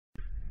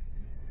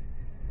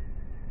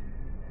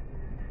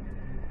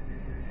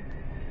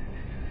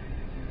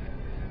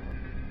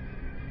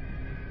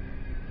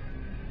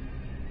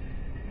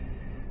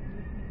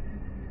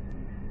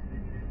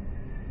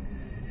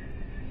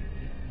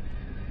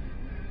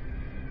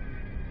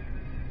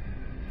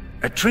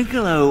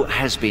Trinculo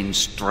has been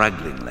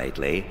struggling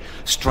lately,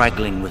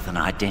 struggling with an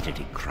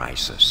identity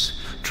crisis,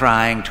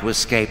 trying to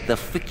escape the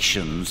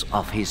fictions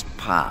of his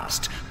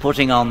past,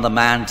 putting on the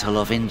mantle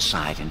of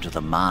insight into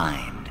the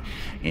mind.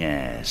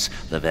 Yes,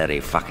 the very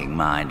fucking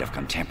mind of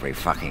contemporary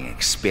fucking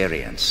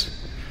experience.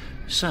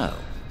 So,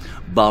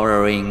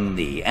 borrowing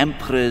the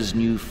Emperor's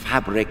new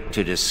fabric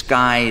to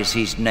disguise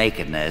his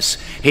nakedness,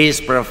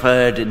 his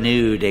preferred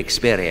nude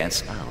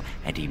experience,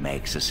 and he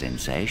makes a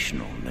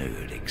sensational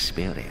nude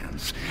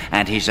experience,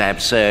 and his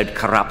absurd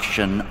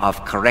corruption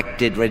of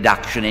corrected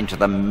reduction into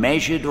the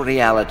measured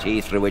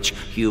reality through which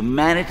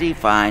humanity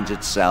finds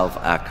itself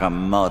a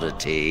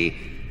commodity,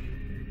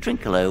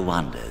 Trinculo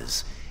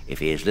wonders if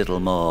he is little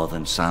more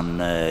than some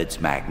nerd's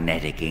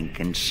magnetic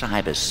ink in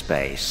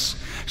cyberspace,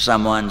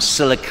 someone's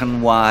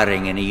silicon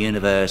wiring in a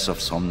universe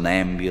of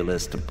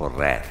somnambulist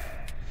breath.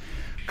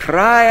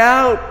 Cry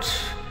out!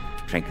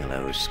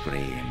 Trinculo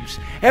screams.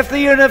 If the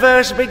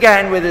universe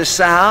began with a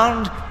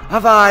sound, a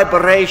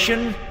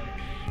vibration,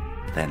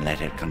 then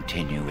let it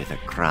continue with a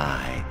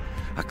cry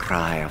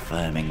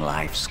affirming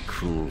life's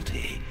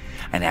cruelty,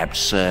 an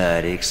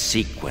absurd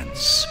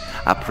sequence,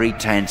 a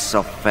pretense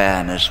of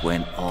fairness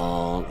when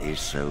all is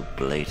so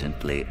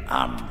blatantly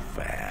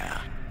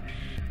unfair.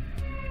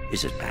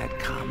 Is it bad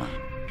karma?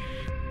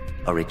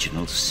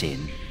 Original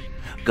sin?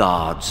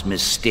 God's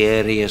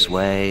mysterious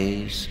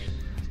ways?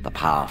 The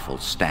powerful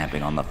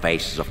stamping on the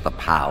faces of the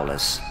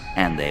powerless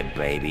and their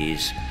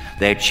babies,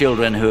 their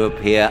children who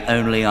appear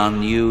only on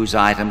news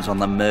items on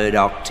the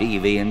Murdoch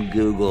TV and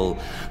Google,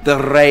 the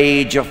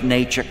rage of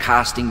nature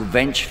casting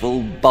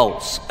vengeful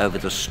bolts over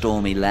the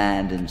stormy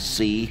land and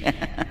sea.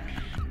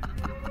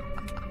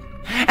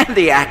 And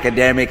the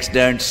academics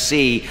don't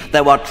see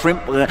that what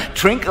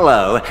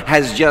Trinculo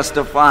has just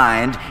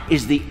defined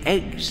is the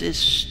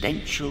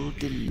existential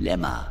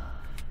dilemma,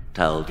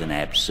 told in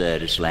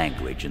absurdist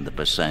language in the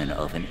persona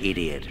of an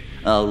idiot.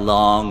 Oh,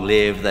 long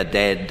live the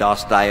dead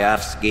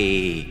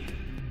Dostoevsky!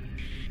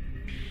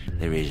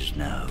 There is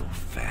no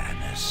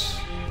fairness.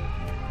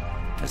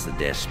 As the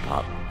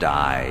despot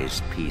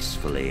dies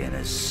peacefully in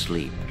his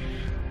sleep,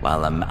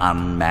 while an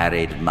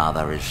unmarried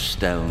mother is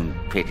stoned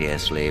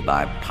piteously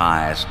by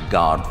pious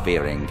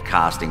God-fearing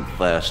casting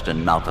first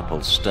and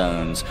multiple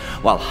stones,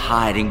 while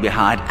hiding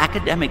behind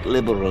academic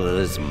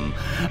liberalism,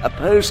 a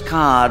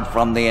postcard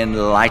from the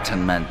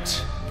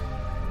Enlightenment.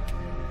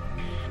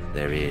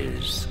 There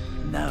is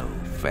no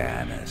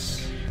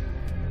fairness,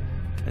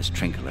 as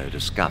Trinculo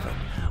discovered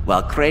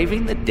while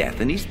craving the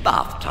death in his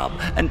bathtub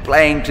and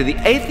playing to the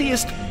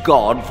atheist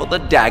god for the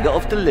dagger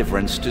of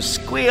deliverance to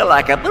squeal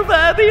like a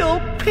proverbial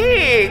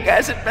pig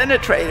as it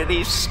penetrated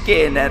his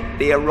skin at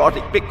the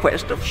erotic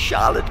bequest of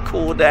Charlotte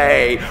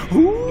Corday.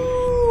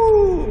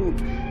 Ooh!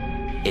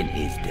 In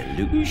his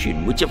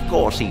delusion, which of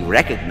course he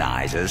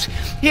recognizes,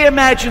 he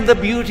imagined the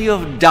beauty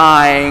of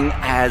dying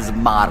as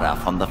Mara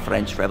from the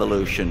French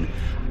Revolution,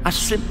 a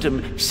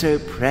symptom so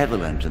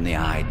prevalent in the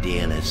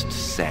idealist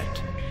set,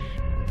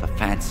 the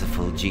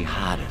fanciful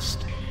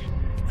jihadist,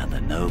 and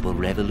the noble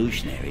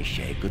revolutionary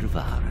Che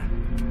Guevara.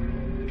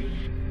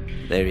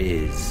 There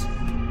is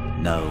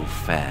no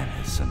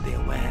fairness in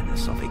the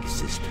awareness of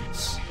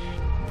existence,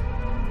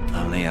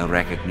 only a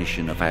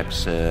recognition of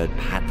absurd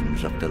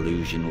patterns of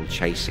delusional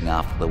chasing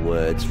after the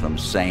words from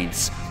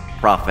saints,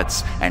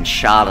 prophets, and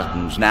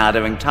charlatans now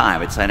doing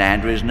time at St.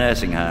 Andrew's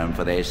nursing home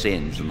for their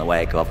sins in the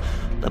wake of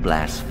the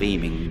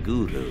blaspheming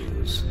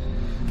gurus.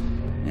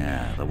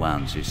 Yeah, the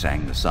ones who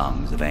sang the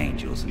songs of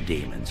angels and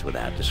demons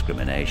without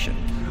discrimination.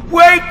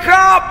 Wake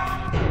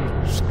up!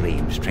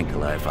 Screams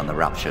Trinculo from the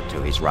rupture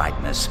to his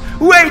rightness.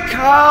 Wake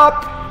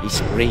up! He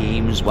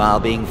screams while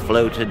being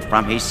floated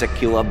from his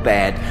secure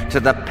bed to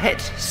the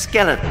pet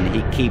skeleton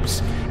he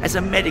keeps as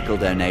a medical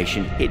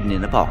donation hidden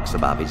in a box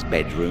above his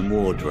bedroom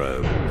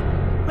wardrobe.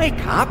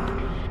 Wake up!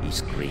 He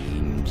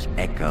screams,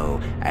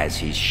 echo, as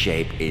his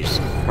shape is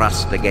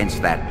thrust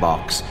against that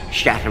box,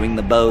 shattering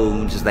the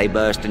bones as they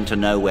burst into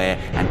nowhere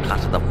and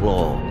clutter the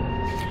floor.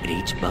 And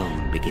each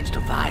bone begins to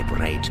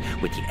vibrate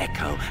with the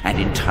echo, and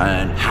in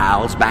turn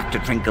howls back to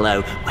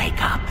Trinculo,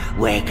 wake up,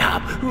 wake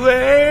up,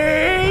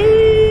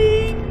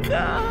 wake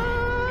up!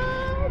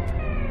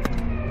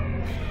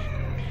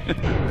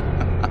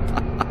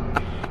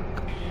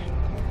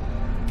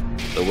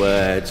 The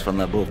words from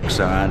the books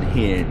are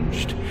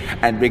unhinged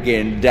and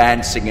begin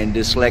dancing in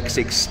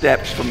dyslexic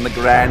steps from the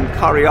grand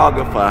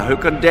choreographer who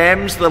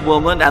condemns the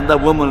woman and the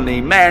womanly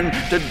man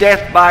to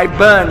death by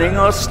burning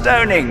or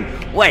stoning.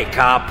 Wake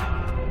up!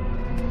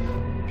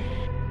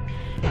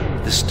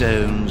 The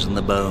stones and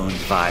the bones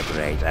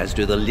vibrate, as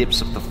do the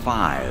lips of the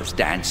fires,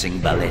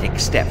 dancing balletic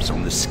steps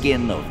on the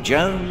skin of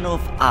Joan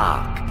of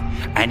Arc,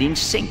 and in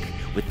sync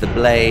with the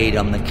blade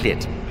on the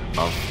clit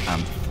of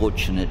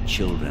unfortunate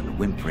children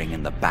whimpering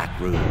in the back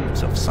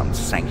rooms of some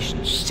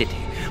sanctioned city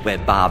where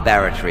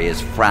barbarity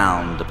is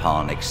frowned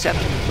upon except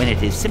when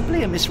it is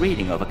simply a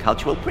misreading of a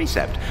cultural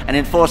precept and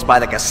enforced by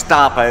the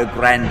Gestapo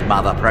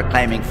grandmother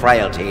proclaiming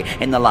frailty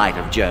in the light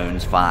of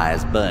Joan's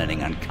fires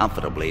burning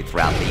uncomfortably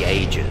throughout the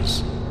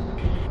ages.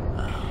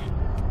 Oh,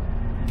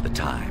 the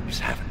times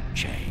haven't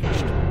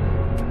changed.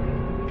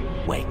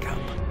 Wake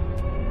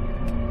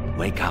up.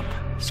 Wake up,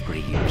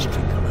 screams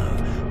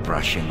Trinculo,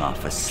 brushing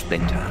off a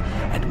splinter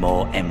and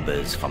more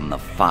embers from the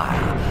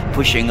fire,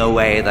 pushing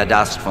away the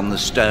dust from the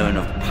stone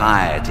of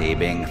piety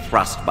being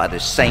thrust by the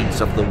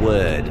saints of the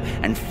word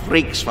and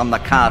freaks from the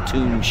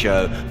cartoon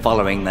show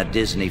following the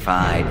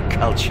Disney-fied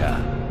culture.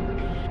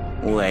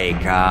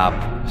 Wake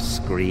up,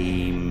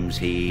 screams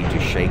he, to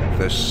shake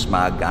the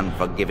smug,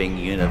 unforgiving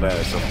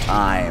universe of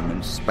time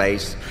and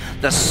space,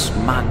 the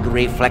smug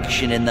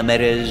reflection in the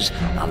mirrors,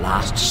 the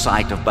last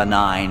sight of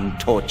benign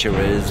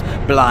torturers,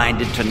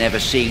 blinded to never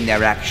seeing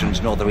their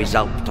actions nor the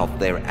result of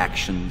their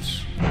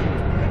actions.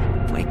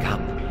 Wake up,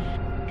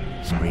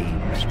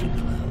 screams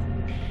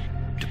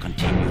Trinculo, to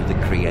continue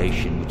the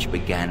creation which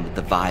began with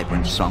the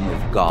vibrant song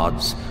of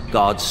gods,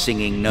 gods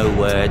singing no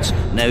words,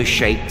 no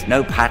shape,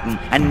 no pattern,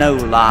 and no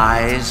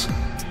lies.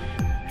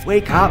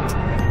 Wake up,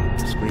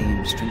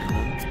 screams Trinculo.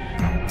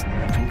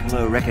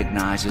 Trinculo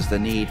recognizes the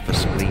need for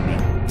screaming,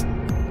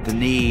 the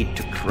need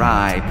to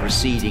cry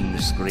preceding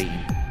the scream.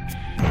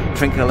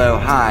 Trinculo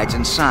hides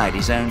inside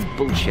his own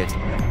bullshit.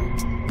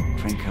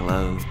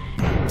 Trinculo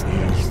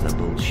is the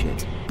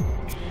bullshit.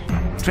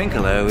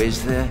 Trinculo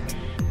is the